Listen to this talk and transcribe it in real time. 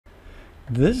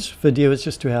This video is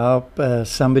just to help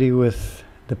somebody with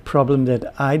the problem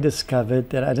that I discovered,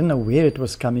 that I didn't know where it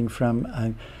was coming from.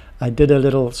 I did a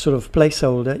little sort of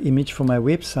placeholder image for my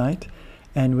website,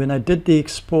 and when I did the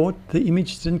export, the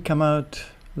image didn't come out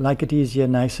like it is here,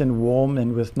 nice and warm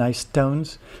and with nice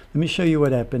tones. Let me show you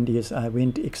what happened. Is I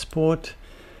went export,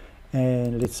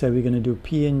 and let's say we're going to do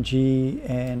PNG,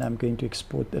 and I'm going to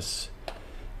export this.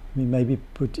 We maybe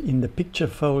put in the picture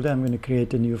folder. I'm going to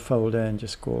create a new folder and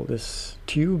just call this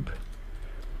tube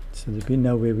so that we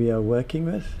know where we are working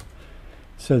with.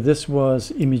 So this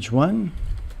was image 1.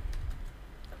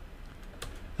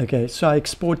 Okay, so I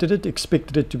exported it,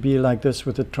 expected it to be like this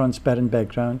with a transparent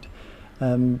background.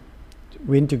 Went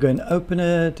to go and open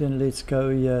it, and let's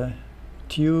go here,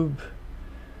 tube.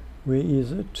 Where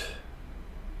is it?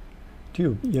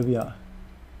 Tube, here we are.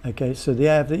 Okay, so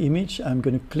there I have the image. I'm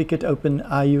going to click it open.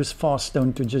 I use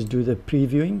Faststone to just do the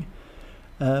previewing.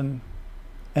 And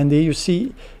there you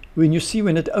see,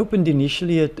 when it opened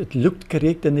initially, it looked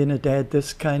correct, and then it had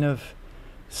this kind of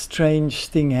strange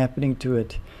thing happening to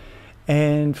it.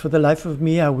 And for the life of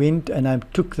me, I went and I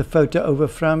took the photo over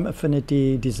from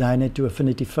Affinity Designer to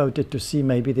Affinity Photo to see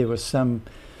maybe there was some,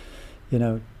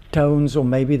 tones, or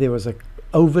maybe there was an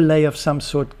overlay of some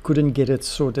sort. Couldn't get it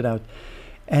sorted out.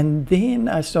 And then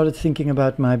I started thinking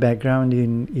about my background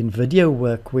in video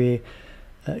work, where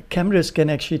cameras can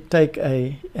actually take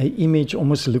a image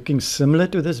almost looking similar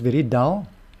to this, very dull,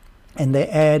 and they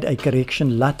add a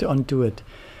correction LUT onto it.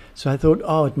 So I thought,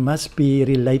 oh, it must be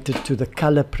related to the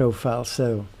color profile.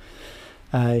 So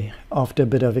after a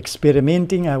bit of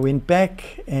experimenting, I went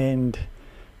back and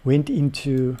went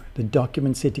into the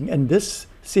document setting. And this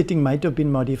setting might have been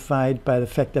modified by the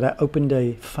fact that I opened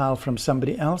a file from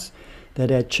somebody else that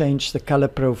had changed the color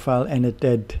profile, and it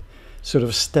had sort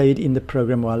of stayed in the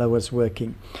program while I was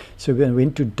working. So we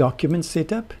went to document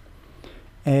setup,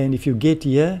 and if you get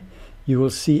here, you will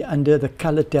see under the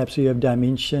color tab, so you have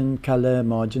dimension, color,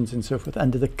 margins, and so forth.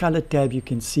 Under the color tab, you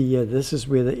can see here, this is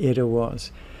where the error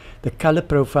was. The color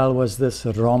profile was this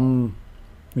ROM,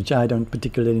 which I don't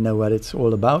particularly know what it's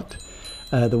all about.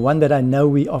 The one that I know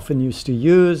we often used to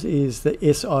use is the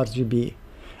sRGB.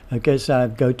 Okay, so I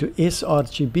go to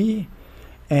sRGB,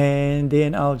 and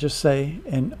then I'll just say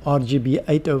an RGB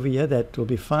 8 over here. That will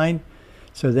be fine.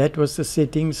 So that was the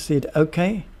settings. Said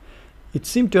OK. It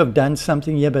seemed to have done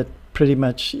something here, but pretty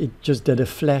much it just did a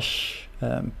flash,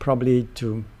 probably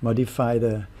to modify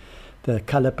the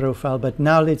color profile. But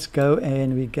now let's go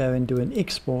and do an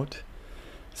export.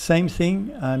 Same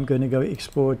thing. I'm going to go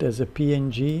export as a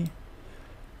PNG.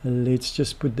 Let's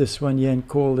just put this one here and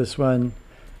call this one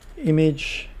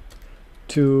image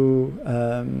to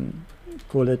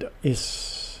call it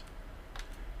is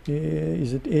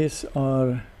it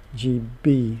sRGB,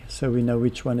 so we know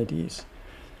which one it is.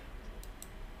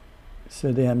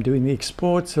 So there I'm doing the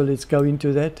export, so let's go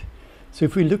into that. So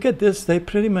if we look at this, they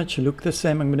pretty much look the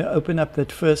same. I'm going to open up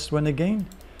that first one again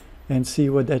and see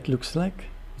what that looks like.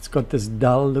 It's got this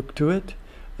dull look to it.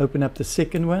 Open up the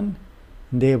second one,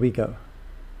 and there we go,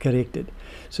 corrected.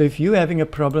 So if you're having a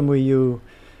problem where you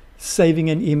saving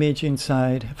an image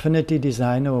inside Affinity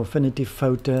Designer or Affinity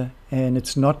Photo, and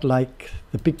it's not like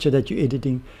the picture that you're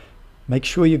editing, make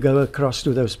sure you go across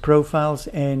to those profiles.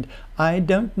 And I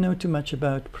don't know too much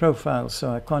about profiles, so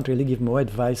I can't really give more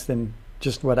advice than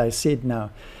just what I said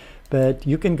now. But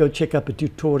you can go check up a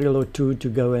tutorial or two to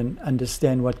go and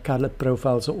understand what color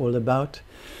profiles are all about.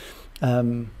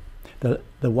 The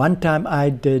one time I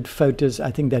did photos,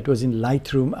 I think that was in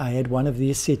Lightroom, I had one of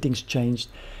these settings changed,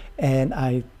 and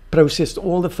I processed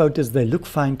all the photos. They look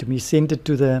fine to me, sent it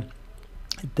to the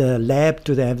lab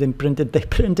to have them printed. They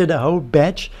printed a whole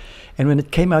batch, and when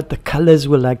it came out, the colors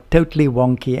were like totally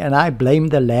wonky, and I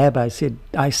blamed the lab. I said,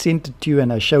 I sent it to you,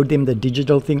 and I showed them the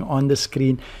digital thing on the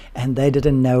screen, and they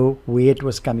didn't know where it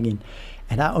was coming in.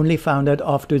 And I only found out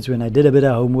afterwards, when I did a bit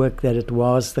of homework, that it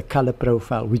was the color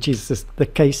profile, which is the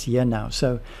case here now.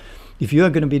 So if you are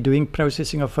going to be doing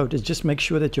processing of photos, just make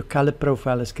sure that your color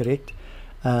profile is correct.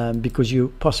 Because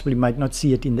you possibly might not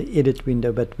see it in the edit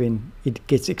window, but when it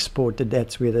gets exported,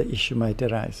 that's where the issue might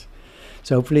arise.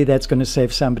 So hopefully that's going to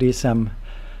save somebody some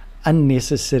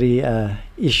unnecessary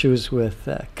issues with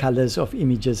colors of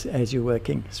images as you're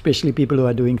working, especially people who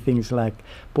are doing things like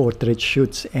portrait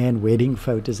shoots and wedding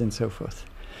photos and so forth.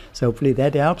 So hopefully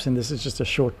that helps, and this is just a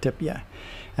short tip. Yeah,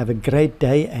 have a great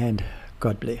day, and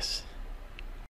God bless.